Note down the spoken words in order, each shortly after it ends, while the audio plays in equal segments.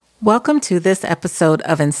Welcome to this episode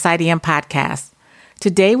of Insidium Podcast.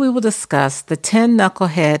 Today we will discuss the 10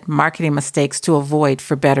 knucklehead marketing mistakes to avoid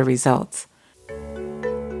for better results.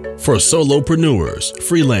 For solopreneurs,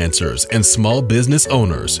 freelancers, and small business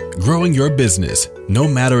owners, growing your business, no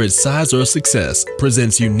matter its size or success,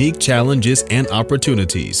 presents unique challenges and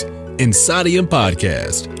opportunities. Insidium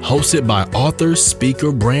Podcast, hosted by author,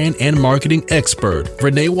 speaker, brand, and marketing expert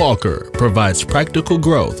Renee Walker, provides practical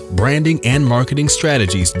growth, branding, and marketing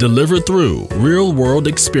strategies delivered through real-world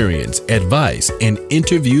experience, advice, and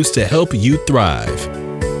interviews to help you thrive.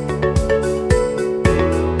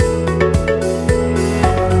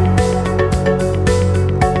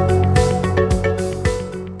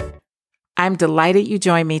 I'm delighted you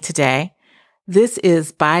joined me today. This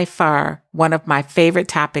is by far one of my favorite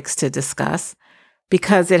topics to discuss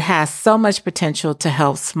because it has so much potential to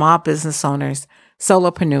help small business owners,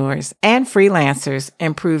 solopreneurs, and freelancers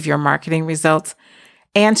improve your marketing results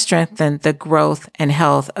and strengthen the growth and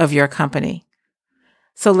health of your company.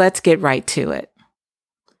 So let's get right to it.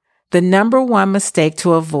 The number one mistake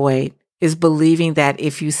to avoid is believing that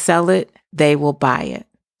if you sell it, they will buy it.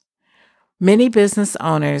 Many business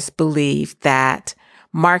owners believe that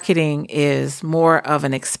marketing is more of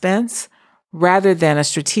an expense rather than a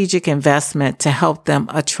strategic investment to help them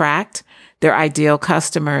attract their ideal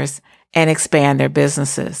customers and expand their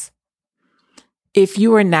businesses. If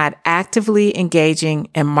you are not actively engaging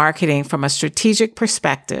in marketing from a strategic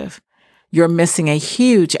perspective, you're missing a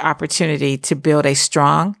huge opportunity to build a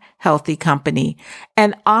strong, healthy company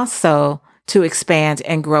and also to expand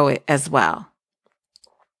and grow it as well.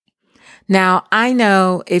 Now, I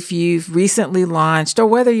know if you've recently launched or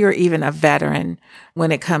whether you're even a veteran when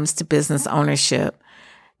it comes to business ownership,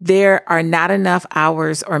 there are not enough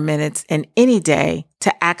hours or minutes in any day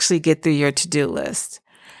to actually get through your to-do list.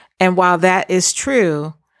 And while that is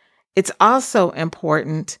true, it's also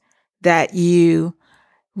important that you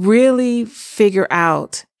really figure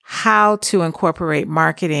out how to incorporate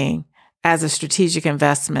marketing as a strategic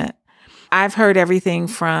investment. I've heard everything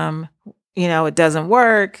from, it doesn't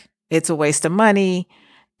work. It's a waste of money.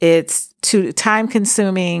 It's too time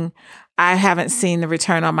consuming. I haven't seen the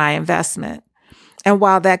return on my investment. And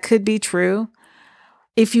while that could be true,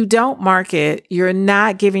 if you don't market, you're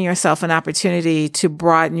not giving yourself an opportunity to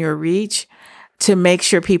broaden your reach, to make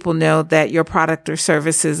sure people know that your product or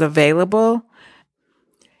service is available.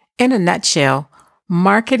 In a nutshell,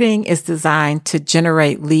 marketing is designed to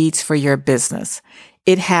generate leads for your business.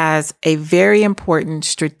 It has a very important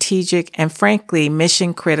strategic and frankly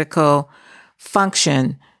mission-critical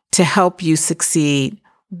function to help you succeed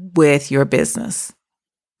with your business.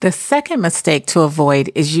 The second mistake to avoid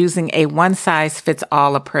is using a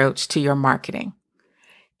one-size-fits-all approach to your marketing.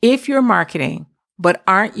 If you're marketing but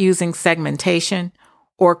aren't using segmentation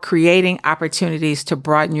or creating opportunities to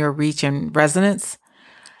broaden your reach and resonance,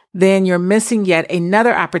 then you're missing yet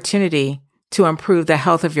another opportunity to improve the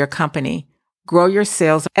health of your company, grow your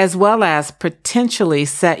sales, as well as potentially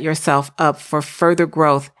set yourself up for further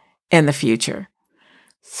growth in the future.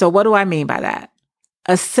 So what do I mean by that?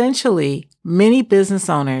 Essentially, many business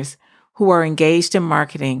owners who are engaged in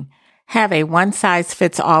marketing have a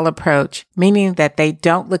one-size-fits-all approach, meaning that they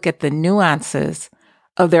don't look at the nuances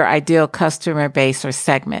of their ideal customer base or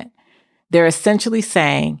segment. They're essentially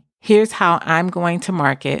saying, here's how I'm going to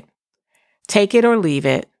market, take it or leave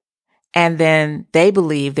it, and then they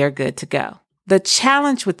believe they're good to go. The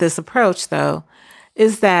challenge with this approach, though,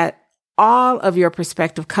 is that all of your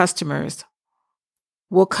prospective customers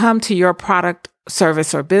will come to your product,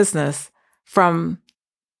 service, or business from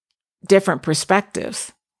different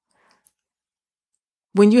perspectives.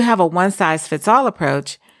 When you have a one-size-fits-all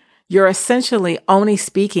approach, you're essentially only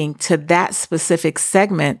speaking to that specific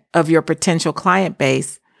segment of your potential client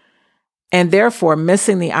base and therefore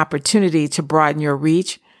missing the opportunity to broaden your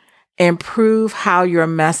reach, improve how your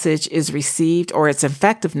message is received or its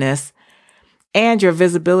effectiveness, and your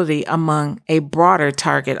visibility among a broader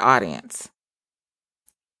target audience.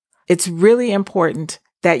 It's really important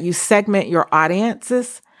that you segment your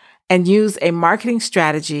audiences and use a marketing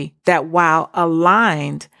strategy that, while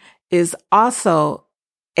aligned, is also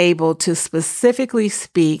able to specifically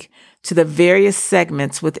speak to the various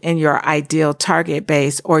segments within your ideal target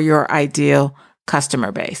base or your ideal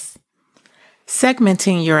customer base.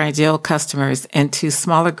 Segmenting your ideal customers into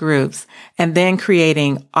smaller groups and then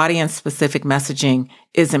creating audience-specific messaging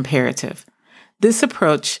is imperative. This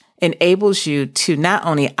approach enables you to not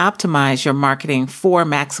only optimize your marketing for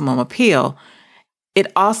maximum appeal, it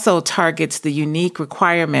also targets the unique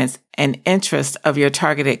requirements and interests of your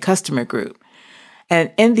targeted customer group.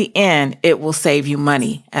 And in the end, it will save you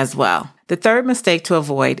money as well. The third mistake to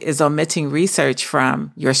avoid is omitting research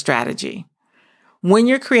from your strategy. When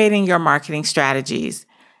you're creating your marketing strategies,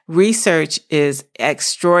 research is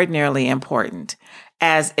extraordinarily important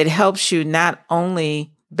as it helps you not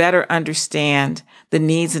only better understand the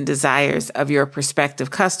needs and desires of your prospective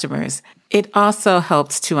customers, it also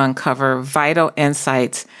helps to uncover vital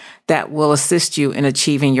insights that will assist you in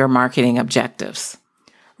achieving your marketing objectives.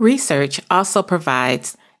 Research also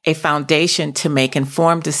provides a foundation to make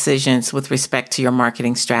informed decisions with respect to your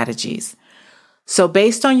marketing strategies. So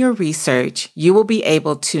based on your research, you will be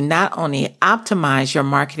able to not only optimize your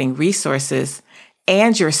marketing resources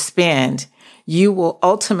and your spend, you will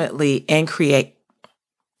ultimately increase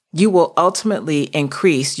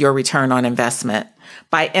your return on investment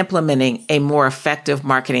by implementing a more effective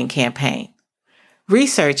marketing campaign.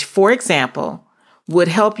 Research, for example, would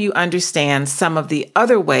help you understand some of the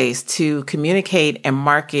other ways to communicate and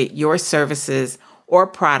market your services or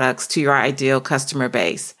products to your ideal customer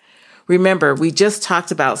base. Remember, we just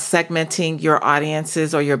talked about segmenting your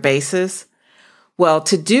audiences or your bases. Well,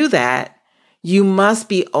 to do that, you must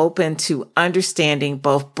be open to understanding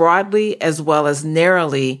both broadly as well as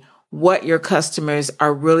narrowly what your customers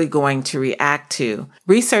are really going to react to.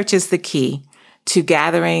 Research is the key to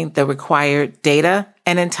gathering the required data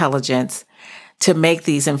and intelligence to make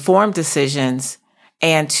these informed decisions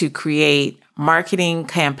and to create marketing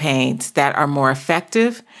campaigns that are more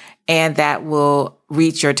effective and that will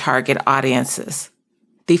reach your target audiences.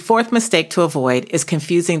 The fourth mistake to avoid is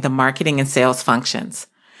confusing the marketing and sales functions.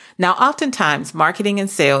 Now, oftentimes, marketing and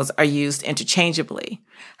sales are used interchangeably.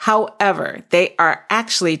 However, they are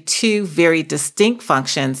actually two very distinct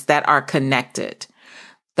functions that are connected.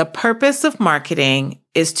 The purpose of marketing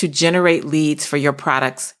is to generate leads for your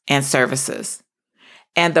products and services.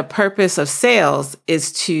 And the purpose of sales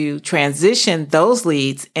is to transition those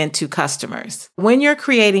leads into customers. When you're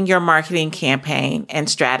creating your marketing campaign and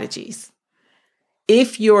strategies,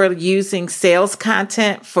 if you're using sales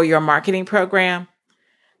content for your marketing program,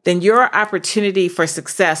 then your opportunity for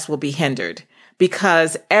success will be hindered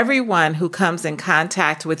because everyone who comes in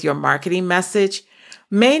contact with your marketing message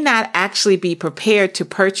may not actually be prepared to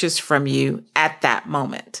purchase from you at that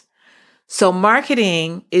moment. So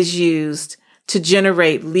marketing is used to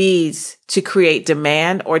generate leads, to create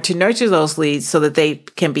demand, or to nurture those leads so that they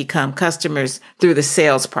can become customers through the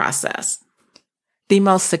sales process. The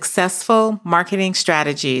most successful marketing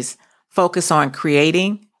strategies focus on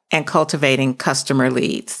creating and cultivating customer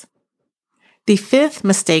leads. The fifth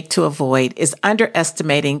mistake to avoid is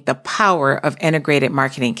underestimating the power of integrated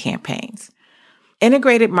marketing campaigns.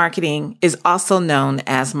 Integrated marketing is also known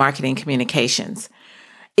as marketing communications.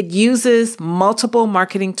 It uses multiple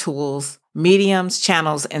marketing tools, mediums,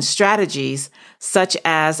 channels, and strategies such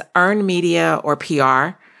as earned media or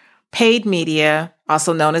PR, paid media,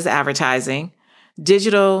 also known as advertising,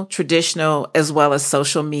 digital, traditional, as well as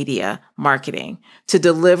social media marketing to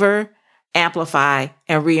deliver, amplify,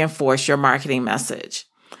 and reinforce your marketing message.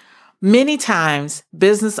 Many times,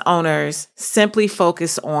 business owners simply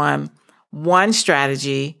focus on one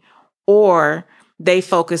strategy or they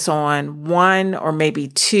focus on one or maybe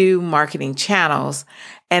two marketing channels,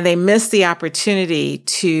 and they miss the opportunity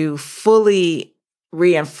to fully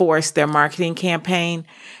reinforce their marketing campaign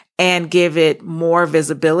and give it more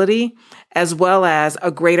visibility, as well as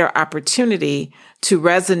a greater opportunity to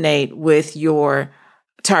resonate with your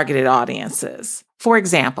targeted audiences. For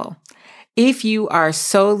example, if you are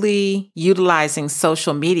solely utilizing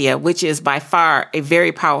social media, which is by far a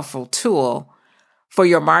very powerful tool for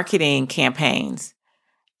your marketing campaigns,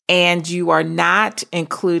 and you are not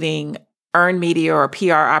including earned media or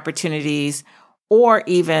PR opportunities or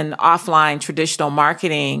even offline traditional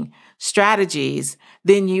marketing strategies,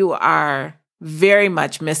 then you are very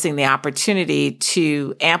much missing the opportunity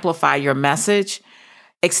to amplify your message,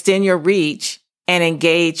 extend your reach, and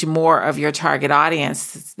engage more of your target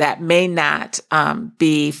audience that may not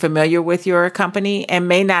be familiar with your company and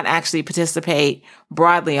may not actually participate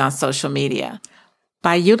broadly on social media.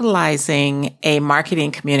 By utilizing a marketing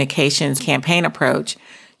communications campaign approach,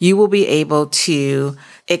 you will be able to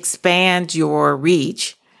expand your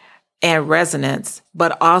reach and resonance,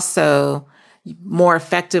 but also more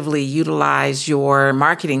effectively utilize your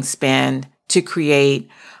marketing spend to create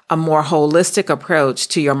a more holistic approach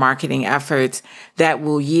to your marketing efforts that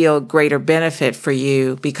will yield greater benefit for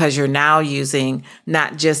you because you're now using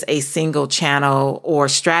not just a single channel or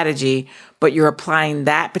strategy, but you're applying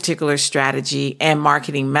that particular strategy and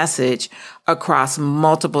marketing message across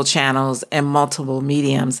multiple channels and multiple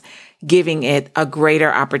mediums, giving it a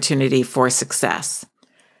greater opportunity for success.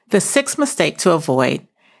 The sixth mistake to avoid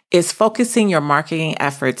is focusing your marketing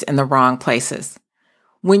efforts in the wrong places.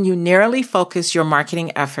 When you narrowly focus your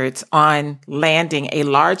marketing efforts on landing a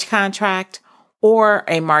large contract or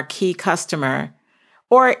a marquee customer,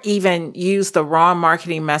 or even use the wrong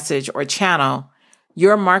marketing message or channel,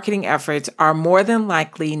 your marketing efforts are more than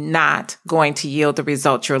likely not going to yield the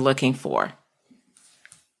results you're looking for.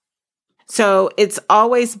 So it's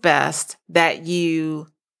always best that you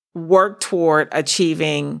work toward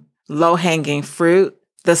achieving low-hanging fruit,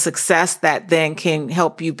 the success that then can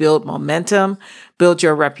help you build momentum, build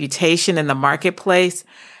your reputation in the marketplace,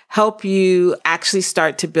 help you actually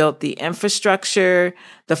start to build the infrastructure,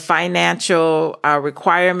 the financial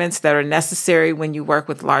requirements that are necessary when you work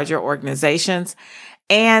with larger organizations,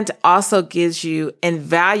 and also gives you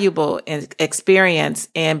invaluable experience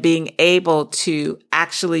in being able to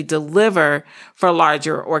actually deliver for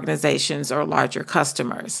larger organizations or larger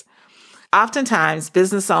customers. Oftentimes,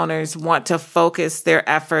 business owners want to focus their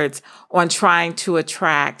efforts on trying to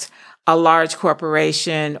attract a large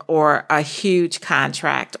corporation or a huge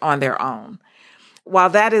contract on their own. While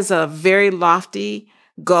that is a very lofty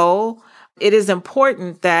goal, it is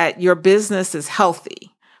important that your business is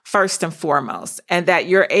healthy, first and foremost, and that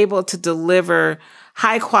you're able to deliver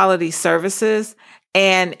high quality services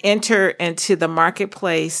and enter into the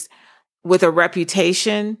marketplace with a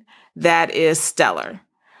reputation that is stellar,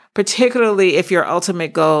 particularly if your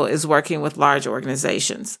ultimate goal is working with large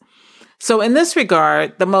organizations. So in this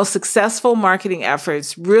regard, the most successful marketing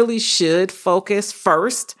efforts really should focus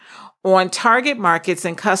first on target markets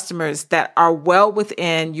and customers that are well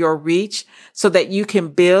within your reach so that you can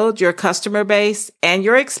build your customer base and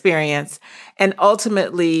your experience and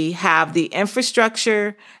ultimately have the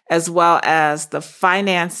infrastructure as well as the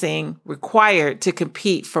financing required to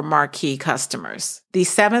compete for marquee customers. The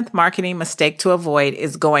seventh marketing mistake to avoid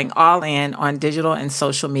is going all in on digital and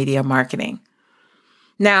social media marketing.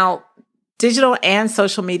 Now, digital and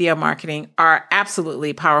social media marketing are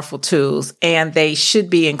absolutely powerful tools, and they should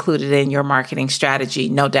be included in your marketing strategy,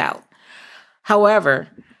 no doubt. However,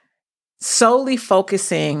 solely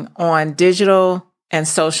focusing on digital and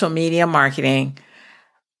social media marketing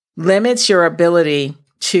limits your ability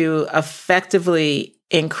to effectively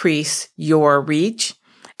increase your reach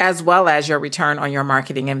as well as your return on your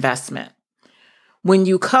marketing investment. When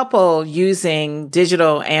you couple using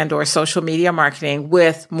digital and or social media marketing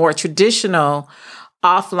with more traditional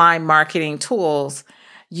offline marketing tools,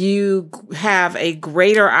 you have a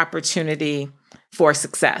greater opportunity for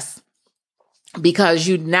success because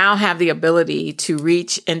you now have the ability to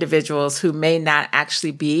reach individuals who may not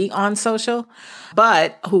actually be on social,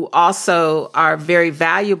 but who also are very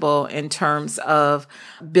valuable in terms of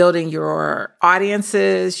building your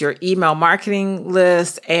audiences, your email marketing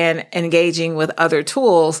list, and engaging with other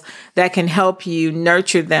tools that can help you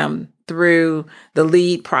nurture them through the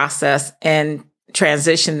lead process and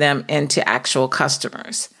transition them into actual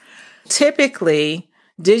customers. Typically,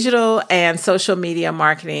 digital and social media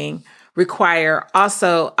marketing require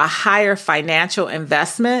also a higher financial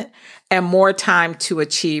investment and more time to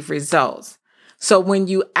achieve results. So when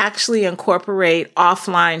you actually incorporate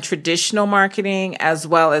offline traditional marketing as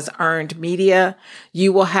well as earned media,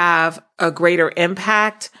 you will have a greater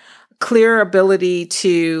impact, clear ability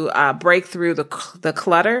to break through the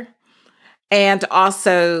clutter, and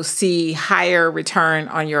also see higher return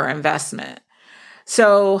on your investment.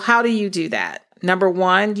 So how do you do that? Number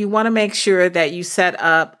one, you want to make sure that you set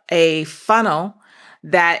up a funnel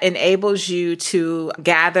that enables you to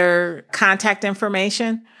gather contact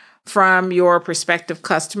information from your prospective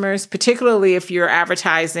customers, particularly if you're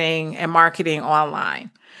advertising and marketing online.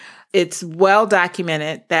 It's well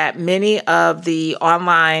documented that many of the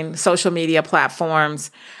online social media platforms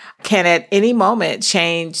can at any moment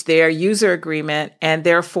change their user agreement and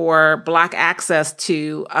therefore block access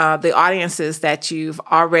to the audiences that you've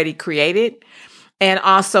already created, and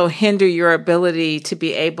also hinder your ability to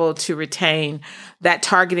be able to retain that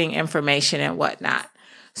targeting information and whatnot.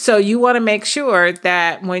 So you want to make sure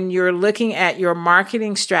that when you're looking at your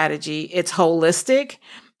marketing strategy, it's holistic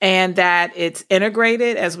and that it's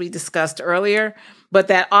integrated, as we discussed earlier, but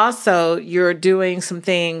that also you're doing some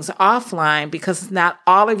things offline because not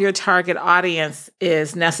all of your target audience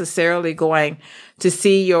is necessarily going to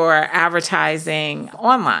see your advertising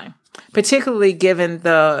online, particularly given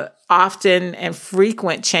the often and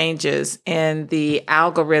frequent changes in the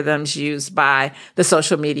algorithms used by the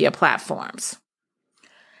social media platforms.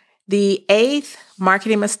 The eighth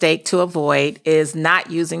marketing mistake to avoid is not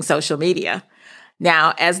using social media.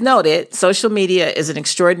 Now, as noted, social media is an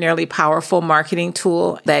extraordinarily powerful marketing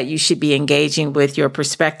tool that you should be engaging with your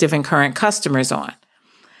prospective and current customers on.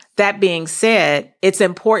 That being said, it's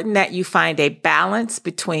important that you find a balance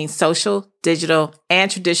between social, digital, and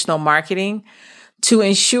traditional marketing to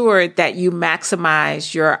ensure that you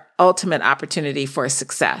maximize your ultimate opportunity for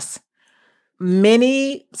success.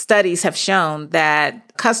 Many studies have shown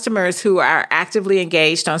that customers who are actively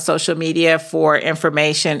engaged on social media for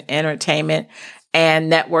information, entertainment,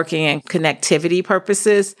 and networking and connectivity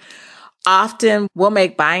purposes often will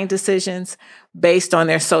make buying decisions based on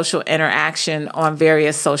their social interaction on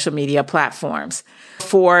various social media platforms.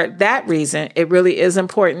 For that reason, it really is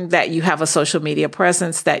important that you have a social media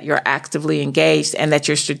presence, that you're actively engaged, and that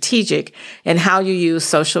you're strategic in how you use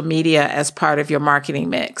social media as part of your marketing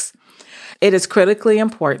mix. It is critically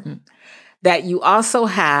important that you also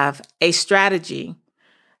have a strategy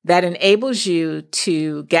that enables you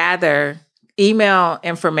to gather email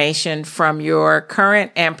information from your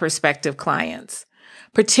current and prospective clients,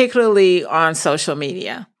 particularly on social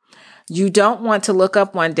media. You don't want to look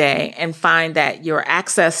up one day and find that your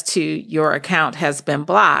access to your account has been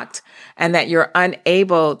blocked and that you're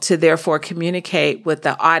unable to therefore communicate with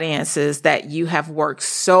the audiences that you have worked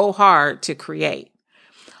so hard to create.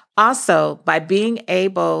 Also, by being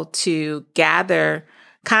able to gather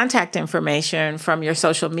contact information from your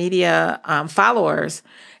social media followers,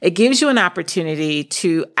 it gives you an opportunity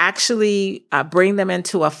to actually bring them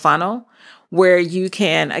into a funnel where you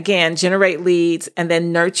can, again, generate leads and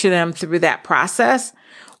then nurture them through that process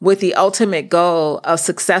with the ultimate goal of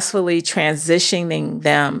successfully transitioning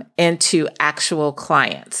them into actual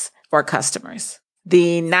clients or customers.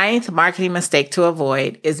 The 9th marketing mistake to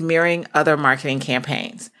avoid is mirroring other marketing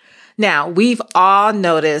campaigns. Now, we've all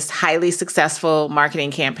noticed highly successful marketing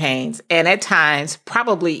campaigns and at times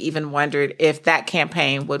probably even wondered if that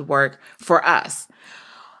campaign would work for us.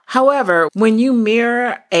 However, when you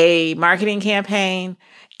mirror a marketing campaign,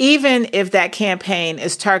 even if that campaign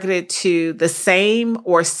is targeted to the same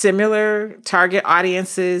or similar target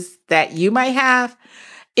audiences that you might have,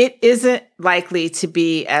 it isn't likely to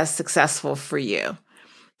be as successful for you.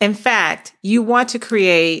 In fact, you want to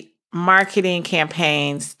create marketing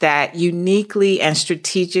campaigns that uniquely and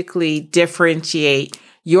strategically differentiate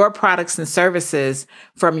your products and services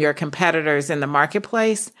from your competitors in the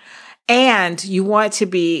marketplace. And you want to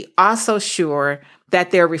be also sure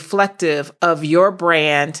that they're reflective of your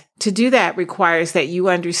brand. To do that requires that you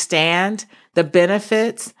understand the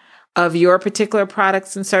benefits of your particular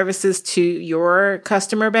products and services to your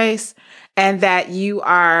customer base, and that you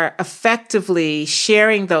are effectively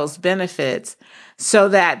sharing those benefits so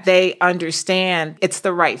that they understand it's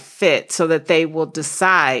the right fit so that they will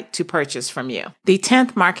decide to purchase from you. The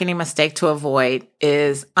 10th marketing mistake to avoid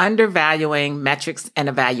is undervaluing metrics and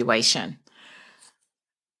evaluation.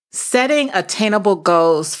 Setting attainable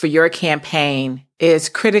goals for your campaign is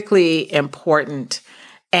critically important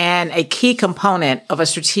and a key component of a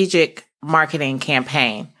strategic marketing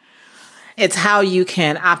campaign. It's how you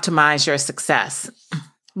can optimize your success.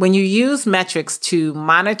 When you use metrics to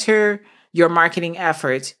monitor your marketing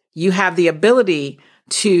efforts, you have the ability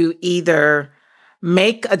to either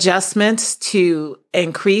make adjustments to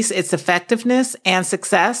increase its effectiveness and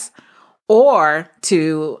success, or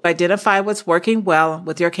to identify what's working well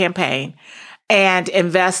with your campaign and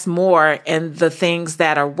invest more in the things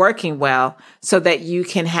that are working well so that you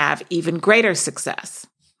can have even greater success.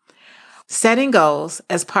 Setting goals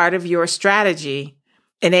as part of your strategy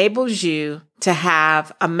enables you to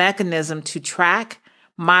have a mechanism to track,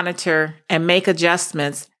 monitor, and make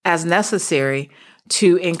adjustments as necessary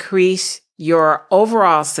to increase your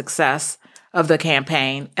overall success of the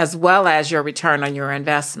campaign, as well as your return on your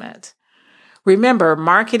investment. Remember,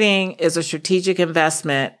 marketing is a strategic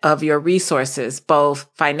investment of your resources, both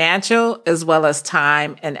financial as well as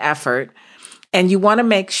time and effort. And you want to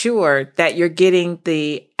make sure that you're getting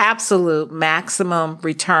the absolute maximum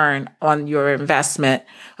return on your investment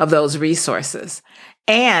of those resources,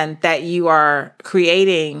 and that you are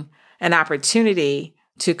creating an opportunity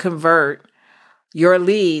to convert your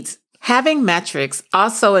leads. Having metrics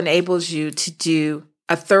also enables you to do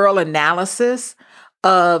a thorough analysis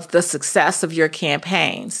of the success of your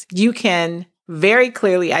campaigns. You can very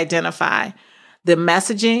clearly identify the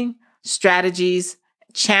messaging, strategies,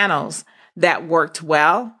 channels that worked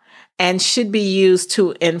well and should be used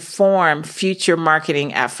to inform future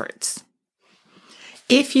marketing efforts.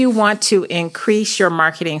 If you want to increase your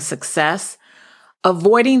marketing success,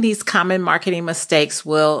 avoiding these common marketing mistakes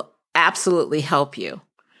will absolutely help you.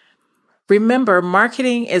 Remember,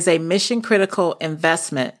 marketing is a mission-critical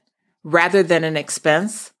investment rather than an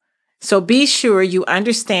expense. So be sure you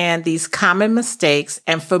understand these common mistakes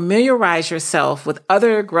and familiarize yourself with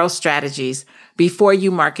other growth strategies before you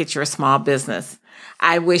market your small business.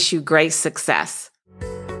 I wish you great success.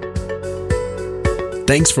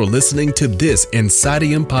 Thanks for listening to this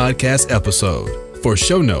Insidium podcast episode. For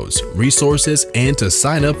show notes, resources, and to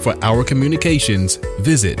sign up for our communications,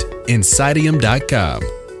 visit Insidium.com.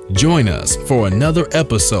 Join us for another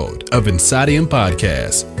episode of Insidium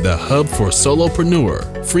Podcast, the hub for solopreneur,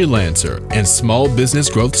 freelancer, and small business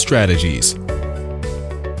growth strategies.